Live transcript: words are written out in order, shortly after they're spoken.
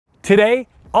Today,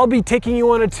 I'll be taking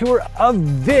you on a tour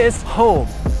of this home.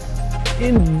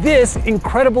 In this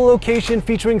incredible location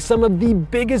featuring some of the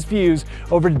biggest views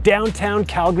over downtown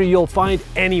Calgary you'll find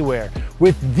anywhere,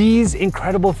 with these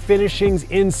incredible finishings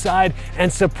inside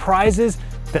and surprises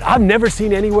that I've never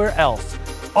seen anywhere else.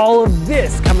 All of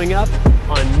this coming up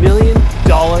on $1 Million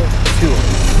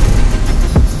Tour.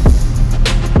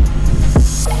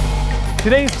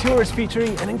 Today's tour is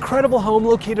featuring an incredible home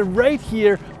located right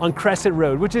here on Crescent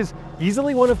Road, which is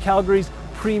easily one of Calgary's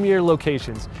premier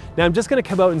locations. Now I'm just gonna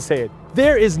come out and say it.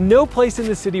 There is no place in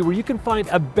the city where you can find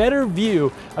a better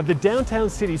view of the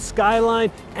downtown city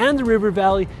skyline and the river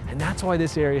valley, and that's why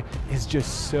this area is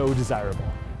just so desirable.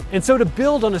 And so to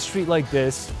build on a street like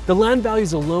this, the land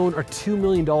values alone are $2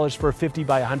 million for a 50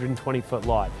 by 120 foot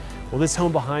lot. Well, this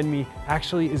home behind me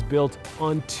actually is built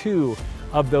on 2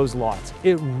 of those lots.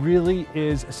 It really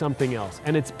is something else.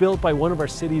 And it's built by one of our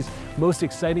city's most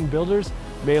exciting builders,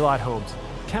 Maylot Homes.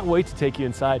 Can't wait to take you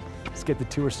inside. Let's get the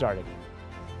tour started.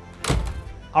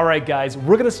 All right, guys,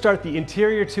 we're gonna start the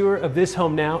interior tour of this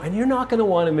home now, and you're not gonna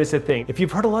wanna miss a thing. If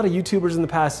you've heard a lot of YouTubers in the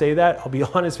past say that, I'll be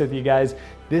honest with you guys,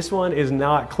 this one is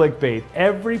not clickbait.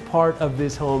 Every part of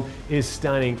this home is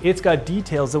stunning. It's got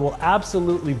details that will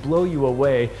absolutely blow you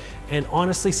away, and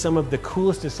honestly, some of the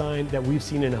coolest design that we've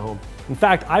seen in a home. In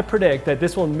fact, I predict that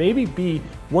this will maybe be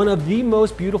one of the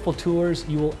most beautiful tours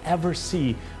you will ever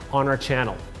see on our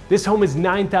channel. This home is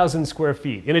 9,000 square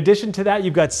feet. In addition to that,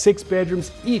 you've got 6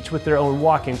 bedrooms, each with their own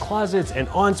walk-in closets and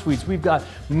en-suites. We've got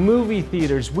movie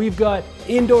theaters, we've got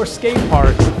indoor skate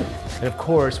parks, and of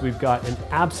course, we've got an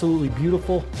absolutely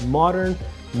beautiful, modern,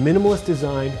 minimalist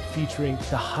design featuring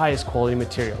the highest quality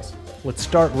materials. Let's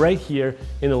start right here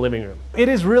in the living room. It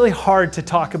is really hard to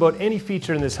talk about any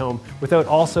feature in this home without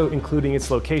also including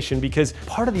its location, because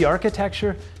part of the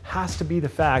architecture has to be the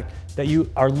fact that you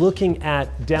are looking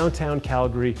at downtown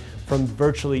Calgary from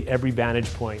virtually every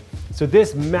vantage point. So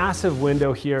this massive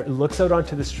window here looks out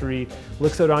onto the street,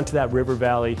 looks out onto that river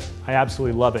valley. I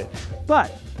absolutely love it.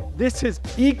 But this is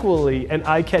equally an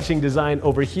eye-catching design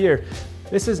over here.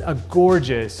 This is a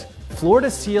gorgeous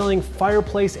floor-to-ceiling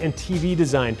fireplace and TV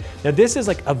design. Now this is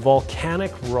like a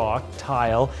volcanic rock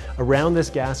tile around this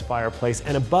gas fireplace,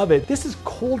 and above it, this is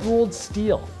cold-rolled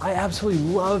steel. I absolutely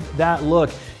love that look.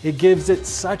 It gives it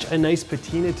such a nice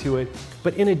patina to it.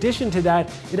 But in addition to that,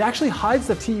 it actually hides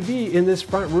the TV in this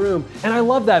front room. And I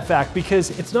love that fact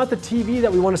because it's not the TV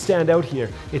that we want to stand out here.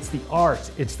 It's the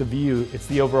art, it's the view, it's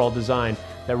the overall design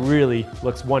that really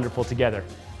looks wonderful together.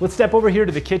 Let's step over here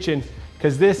to the kitchen,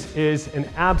 because this is an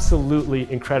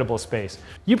absolutely incredible space.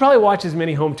 You probably watch as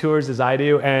many home tours as I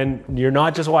do, and you're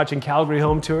not just watching Calgary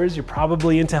home tours, you're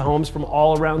probably into homes from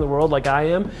all around the world like I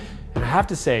am. And I have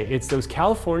to say, it's those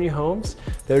California homes,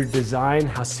 their design,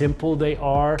 how simple they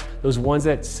are, those ones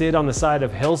that sit on the side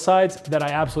of hillsides that I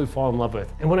absolutely fall in love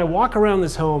with. And when I walk around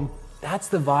this home, that's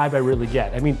the vibe I really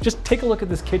get. I mean, just take a look at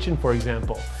this kitchen, for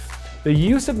example. The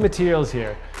use of materials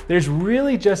here, there's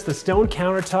really just the stone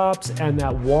countertops and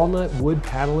that walnut wood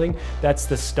paneling that's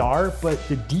the star, but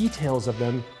the details of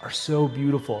them are so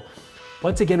beautiful.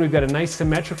 Once again, we've got a nice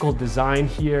symmetrical design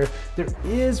here. There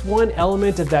is one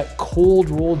element of that cold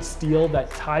rolled steel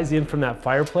that ties in from that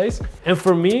fireplace. And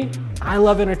for me, I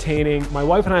love entertaining. My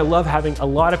wife and I love having a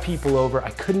lot of people over.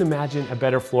 I couldn't imagine a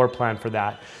better floor plan for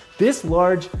that. This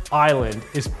large island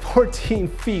is 14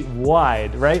 feet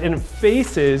wide, right? And it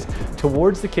faces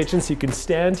towards the kitchen, so you can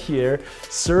stand here,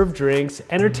 serve drinks,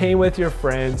 entertain with your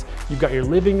friends. You've got your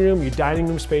living room, your dining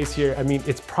room space here. I mean,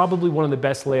 it's probably one of the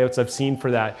best layouts I've seen for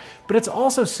that. But it's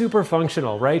also super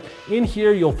functional, right? In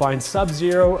here, you'll find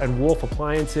Sub-Zero and Wolf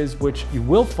appliances, which you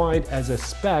will find as a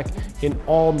spec in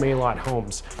all Maylot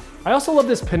homes. I also love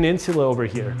this peninsula over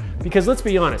here because let's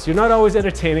be honest, you're not always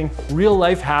entertaining, real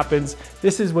life happens.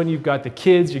 This is when you've got the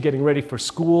kids, you're getting ready for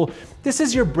school. This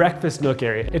is your breakfast nook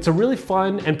area. It's a really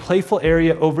fun and playful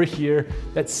area over here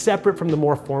that's separate from the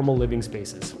more formal living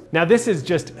spaces. Now this is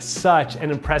just such an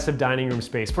impressive dining room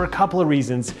space for a couple of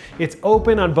reasons. It's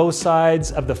open on both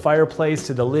sides of the fireplace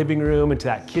to the living room and to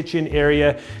that kitchen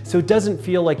area, so it doesn't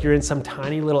feel like you're in some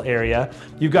tiny little area.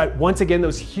 You've got, once again,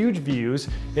 those huge views.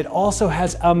 It also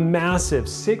has a massive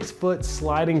 6-foot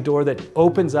sliding door that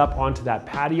opens up onto that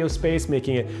patio space,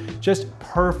 making it just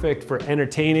perfect for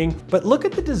entertaining. But look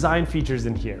at the design features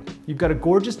in here. You've got a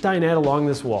gorgeous dinette along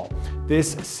this wall.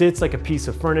 This sits like a piece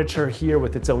of furniture here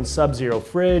with its own sub-zero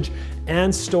fridge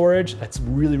and storage. That's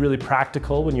really, really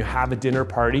practical when you have a dinner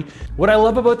party. What I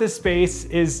love about this space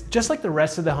is, just like the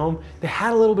rest of the home, they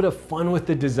had a little bit of fun with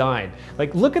the design.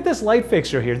 Like, look at this light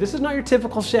fixture here. This is not your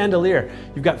typical chandelier.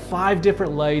 You've got 5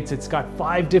 different lights. It's got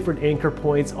 5 different anchor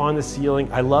points on the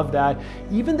ceiling. I love that.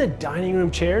 Even the dining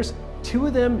room chairs, 2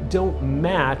 of them don't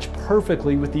match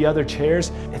perfectly with the other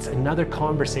chairs. It's another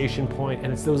conversation point,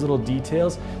 and it's those little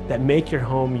details that make your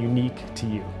home unique to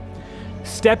you.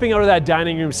 Stepping out of that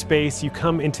dining room space, you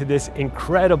come into this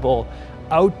incredible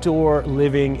outdoor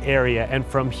living area. And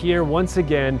from here, once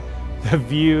again, the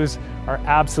views are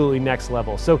absolutely next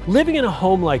level. So living in a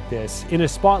home like this, in a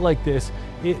spot like this,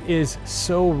 it is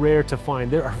so rare to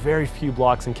find. There are very few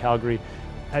blocks in Calgary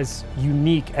as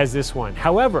unique as this one.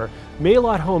 However,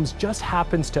 Maylot Homes just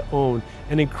happens to own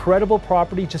an incredible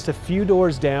property just a few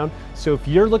doors down. So if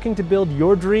you're looking to build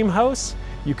your dream house,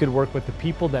 you could work with the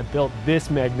people that built this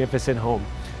magnificent home.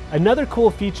 Another cool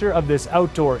feature of this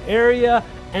outdoor area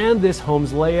and this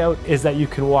home's layout is that you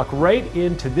can walk right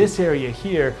into this area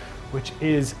here, which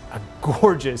is a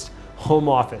gorgeous home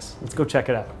office. Let's go check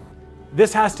it out.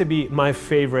 This has to be my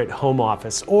favorite home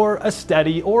office, or a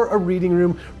study, or a reading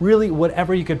room, really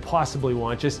whatever you could possibly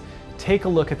want. Just take a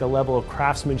look at the level of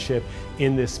craftsmanship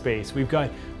in this space. We've got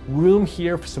room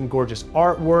here for some gorgeous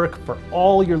artwork, for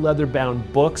all your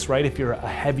leather-bound books, right? If you're a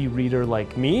heavy reader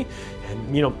like me.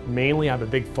 And mainly I have a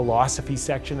big philosophy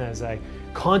section as I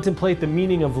contemplate the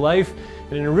meaning of life.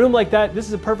 And in a room like that, this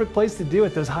is a perfect place to do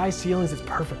it. Those high ceilings, it's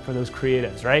perfect for those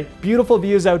creatives, right? Beautiful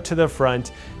views out to the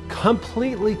front,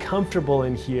 completely comfortable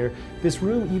in here. This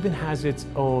room even has its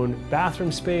own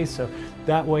bathroom space, so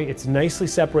that way it's nicely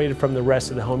separated from the rest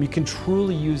of the home. You can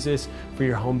truly use this for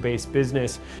your home-based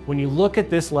business. When you look at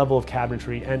this level of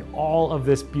cabinetry and all of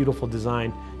this beautiful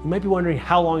design, you might be wondering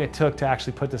how long it took to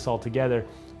actually put this all together.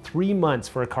 3 months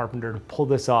for a carpenter to pull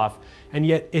this off, and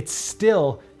yet it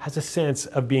still has a sense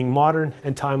of being modern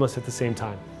and timeless at the same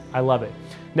time. I love it.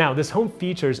 Now, this home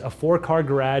features a 4-car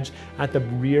garage at the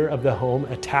rear of the home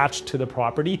attached to the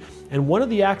property, and one of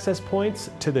the access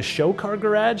points to the show car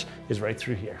garage is right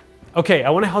through here. Okay, I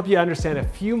want to help you understand a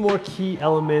few more key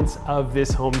elements of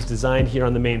this home's design here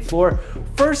on the main floor.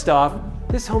 First off,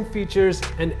 this home features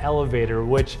an elevator,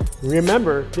 which,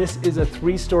 remember, this is a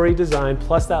 3-story design,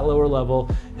 plus that lower level,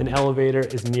 an elevator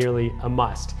is nearly a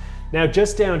must. Now,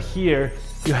 just down here,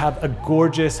 you have a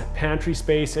gorgeous pantry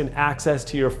space and access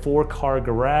to your 4-car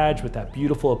garage with that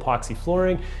beautiful epoxy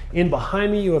flooring. In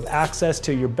behind me, you have access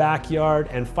to your backyard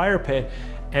and fire pit.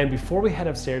 And before we head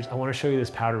upstairs, I want to show you this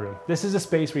powder room. This is a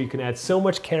space where you can add so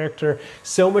much character,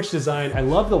 so much design. I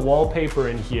love the wallpaper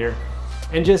in here.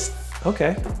 And just,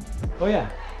 okay, oh yeah.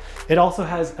 It also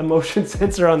has a motion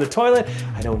sensor on the toilet.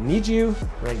 I don't need you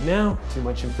right now, too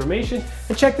much information.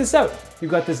 And check this out.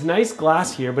 You've got this nice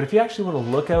glass here, but if you actually want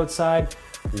to look outside,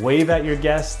 wave at your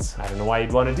guests, I don't know why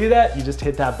you'd want to do that. You just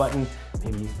hit that button.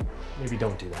 Maybe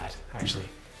don't do that, actually.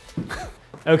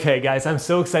 Okay guys, I'm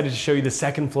so excited to show you the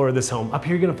second floor of this home. Up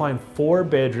here you're gonna find 4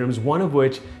 bedrooms, one of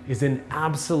which is an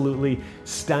absolutely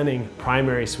stunning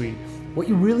primary suite. What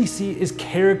you really see is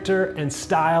character and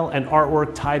style and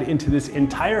artwork tied into this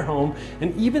entire home,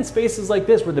 and even spaces like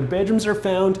this where the bedrooms are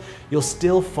found, you'll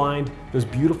still find those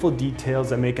beautiful details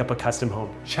that make up a custom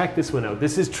home. Check this one out.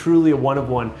 This is truly a one of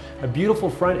one. A beautiful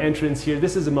front entrance here.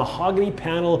 This is a mahogany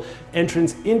panel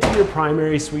entrance into your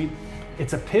primary suite.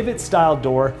 It's a pivot style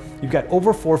door. You've got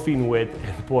over 4 feet in width,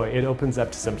 and boy, it opens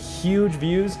up to some huge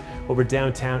views over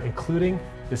downtown, including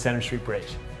the Center Street Bridge.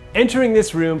 Entering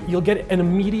this room, you'll get an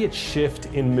immediate shift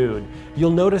in mood. You'll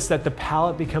notice that the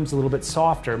palette becomes a little bit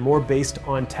softer, more based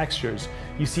on textures.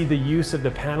 You see the use of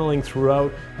the paneling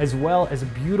throughout, as well as a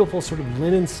beautiful sort of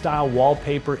linen style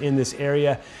wallpaper in this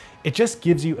area. It just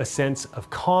gives you a sense of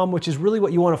calm, which is really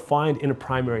what you want to find in a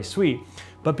primary suite.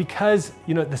 But because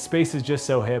the space is just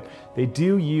so hip, they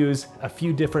do use a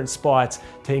few different spots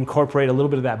to incorporate a little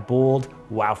bit of that bold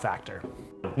wow factor.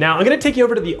 Now, I'm gonna take you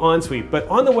over to the ensuite, but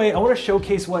on the way, I wanna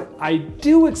showcase what I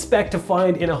do expect to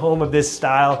find in a home of this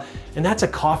style, and that's a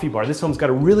coffee bar. This home's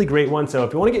got a really great one, so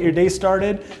if you wanna get your day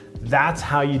started, that's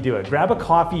how you do it. Grab a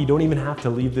coffee, you don't even have to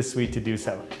leave the suite to do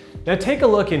so. Now take a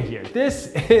look in here.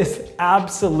 This is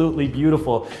absolutely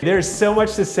beautiful. There's so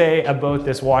much to say about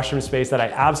this washroom space that I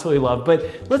absolutely love, but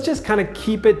let's just kind of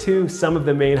keep it to some of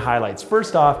the main highlights.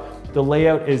 First off, the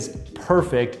layout is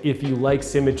perfect if you like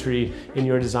symmetry in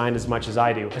your design as much as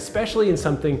I do, especially in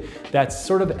something that's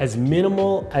sort of as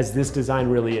minimal as this design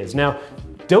really is. Now,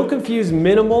 don't confuse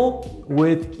minimal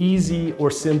with easy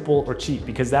or simple or cheap,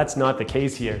 because that's not the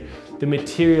case here. The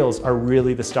materials are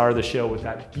really the star of the show with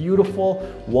that beautiful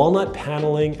walnut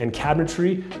paneling and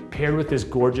cabinetry paired with this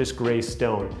gorgeous gray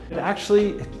stone. It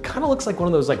kind of looks like one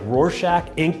of those like Rorschach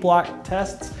ink blot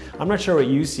tests. I'm not sure what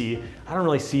you see. I don't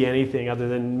really see anything other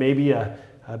than maybe a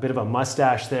bit of a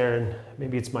mustache there, and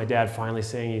maybe it's my dad finally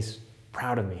saying he's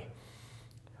proud of me.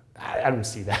 I don't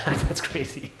see that. That's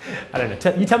crazy. I don't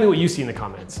know. You tell me what you see in the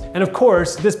comments. And of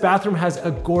course, this bathroom has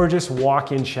a gorgeous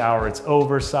walk-in shower. It's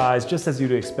oversized, just as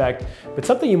you'd expect. But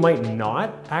something you might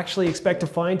not actually expect to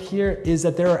find here is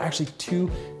that there are actually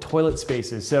 2 toilet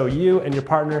spaces. So you and your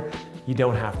partner, you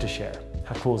don't have to share.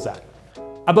 How cool is that?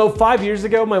 About 5 years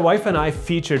ago, my wife and I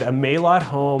featured a Maylot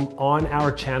home on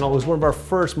our channel. It was one of our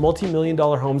first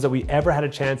multi-million-dollar homes that we ever had a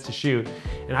chance to shoot.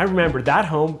 And I remember that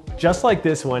home, just like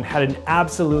this one, had an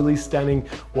absolutely stunning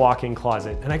walk-in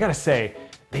closet. And I gotta say,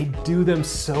 they do them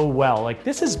so well. Like,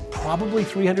 this is probably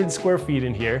 300 square feet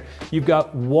in here. You've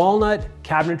got walnut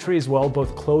cabinetry as well,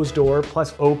 both closed door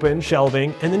plus open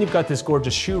shelving. And then you've got this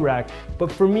gorgeous shoe rack.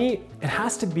 But for me, it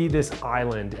has to be this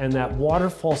island and that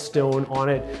waterfall stone on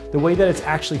it, the way that it's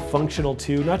actually functional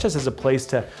too, not just as a place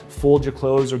to fold your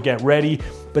clothes or get ready,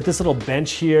 but this little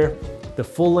bench here, the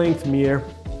full-length mirror,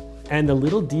 and the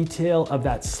little detail of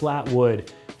that slat wood.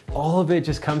 All of it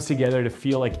just comes together to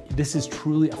feel like this is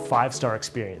truly a 5-star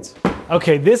experience.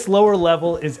 Okay, this lower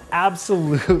level is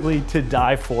absolutely to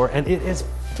die for, and it is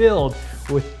filled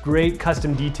with great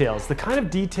custom details, the kind of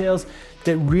details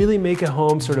that really make a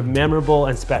home sort of memorable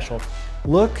and special.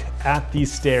 Look at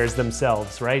these stairs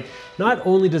themselves, right? Not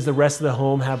only does the rest of the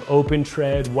home have open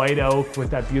tread, white oak with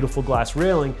that beautiful glass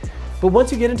railing, but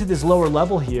once you get into this lower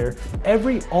level here,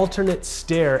 every alternate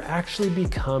stair actually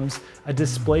becomes a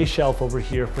display shelf over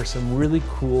here for some really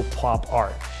cool pop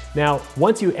art. Now,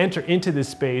 once you enter into this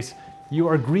space, you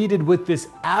are greeted with this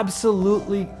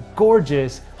absolutely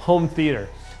gorgeous home theater.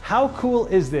 How cool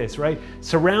is this, right?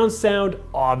 Surround sound,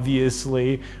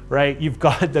 obviously, right? You've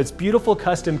got this beautiful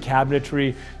custom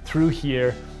cabinetry through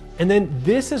here. And then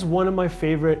this is one of my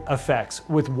favorite effects.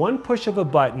 With one push of a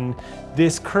button,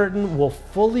 this curtain will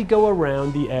fully go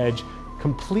around the edge,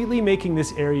 completely making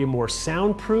this area more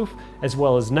soundproof, as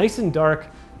well as nice and dark,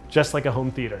 just like a home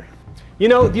theater. You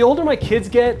know, the older my kids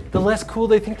get, the less cool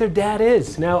they think their dad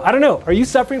is. Now, I don't know, are you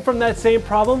suffering from that same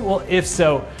problem? Well, if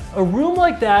so, a room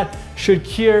like that should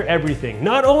cure everything.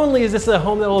 Not only is this a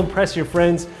home that will impress your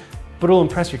friends, but it will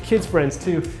impress your kids' friends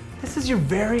too. This is your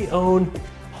very own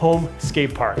home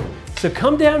skate park. So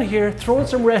come down here, throw in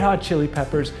some red hot chili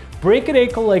peppers, break an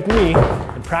ankle like me,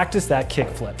 and practice that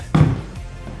kickflip.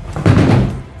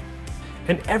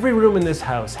 And every room in this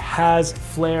house has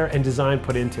flair and design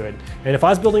put into it. And if I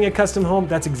was building a custom home,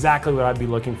 that's exactly what I'd be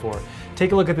looking for.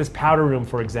 Take a look at this powder room,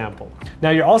 for example.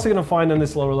 Now, you're also gonna find on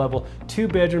this lower level 2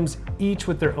 bedrooms, each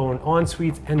with their own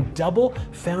en-suites and double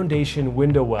foundation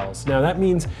window wells. Now, that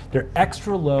means they're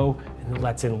extra low and it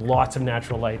lets in lots of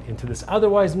natural light into this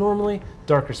otherwise normally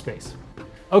darker space.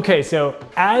 Okay, so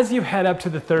as you head up to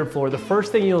the 3rd floor, the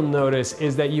first thing you'll notice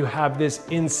is that you have this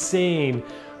insane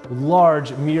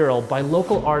large mural by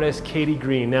local artist Katie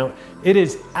Green. Now, it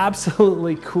is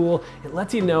absolutely cool. It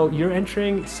lets you know you're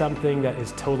entering something that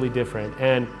is totally different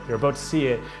and you're about to see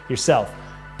it yourself.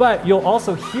 But you'll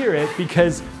also hear it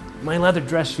because my leather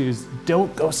dress shoes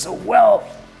don't go so well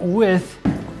with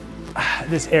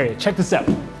this area. Check this out.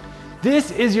 This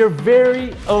is your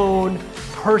very own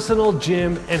personal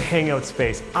gym and hangout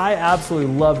space. I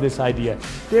absolutely love this idea.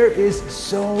 There is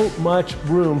so much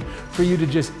room for you to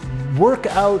just work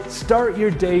out, start your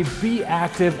day, be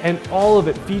active, and all of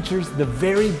it features the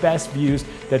very best views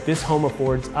that this home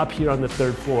affords up here on the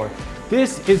 3rd floor.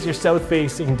 This is your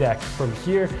south-facing deck. From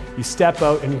here, you step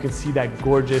out and you can see that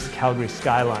gorgeous Calgary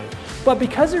skyline. But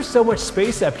because there's so much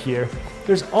space up here,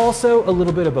 there's also a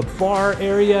little bit of a bar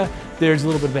area. There's a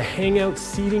little bit of a hangout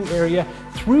seating area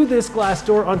through this glass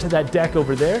door onto that deck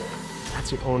over there.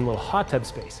 That's your own little hot tub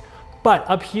space. But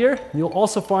up here, you'll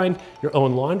also find your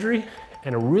own laundry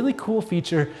and a really cool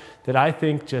feature that I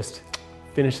think just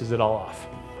finishes it all off.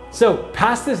 So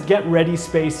past this get ready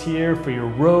space here for your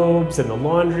robes and the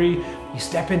laundry, you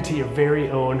step into your very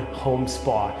own home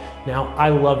spa. Now, I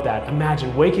love that.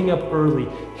 Imagine waking up early,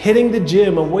 hitting the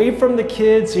gym away from the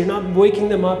kids, so you're not waking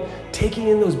them up, taking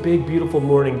in those big, beautiful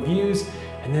morning views,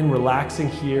 and then relaxing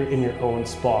here in your own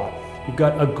spa. You've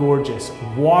got a gorgeous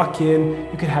walk-in.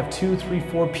 You could have 2, 3,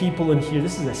 4 people in here.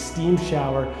 This is a steam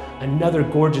shower, another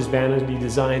gorgeous vanity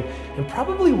design, and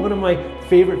probably one of my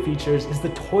favorite features is the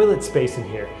toilet space in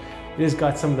here. It has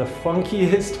got some of the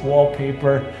funkiest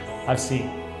wallpaper I've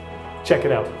seen. Check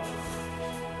it out.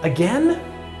 Again?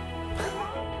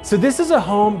 So this is a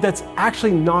home that's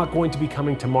actually not going to be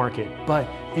coming to market, but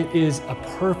it is a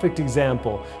perfect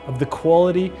example of the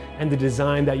quality and the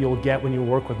design that you'll get when you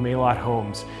work with Maylot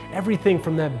Homes. Everything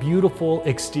from that beautiful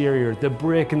exterior, the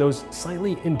brick and those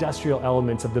slightly industrial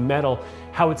elements of the metal,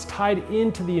 how it's tied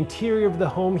into the interior of the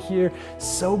home here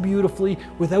so beautifully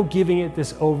without giving it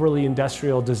this overly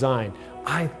industrial design.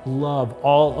 I love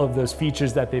all of those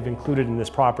features that they've included in this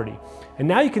property. And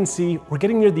now you can see we're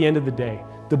getting near the end of the day,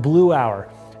 the blue hour,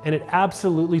 and it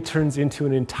absolutely turns into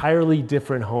an entirely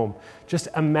different home. Just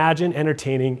imagine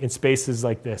entertaining in spaces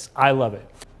like this. I love it.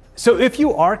 So if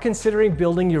you are considering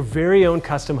building your very own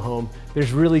custom home,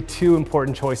 there's really two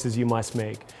important choices you must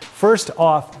make. First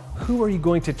off, who are you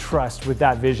going to trust with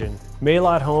that vision?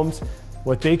 Maylot Homes,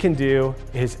 what they can do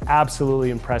is absolutely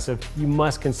impressive. You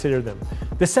must consider them.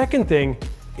 The second thing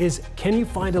is, can you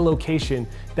find a location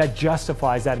that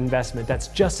justifies that investment, that's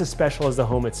just as special as the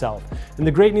home itself? And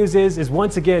the great news is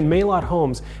once again, Maylot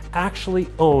Homes actually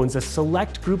owns a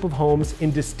select group of homes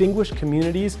in distinguished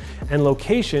communities and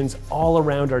locations all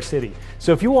around our city.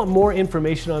 So if you want more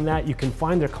information on that, you can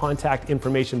find their contact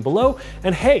information below.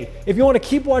 And hey, if you want to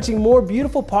keep watching more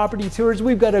beautiful property tours,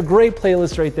 we've got a great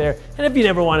playlist right there. And if you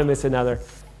never want to miss another,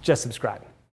 just subscribe.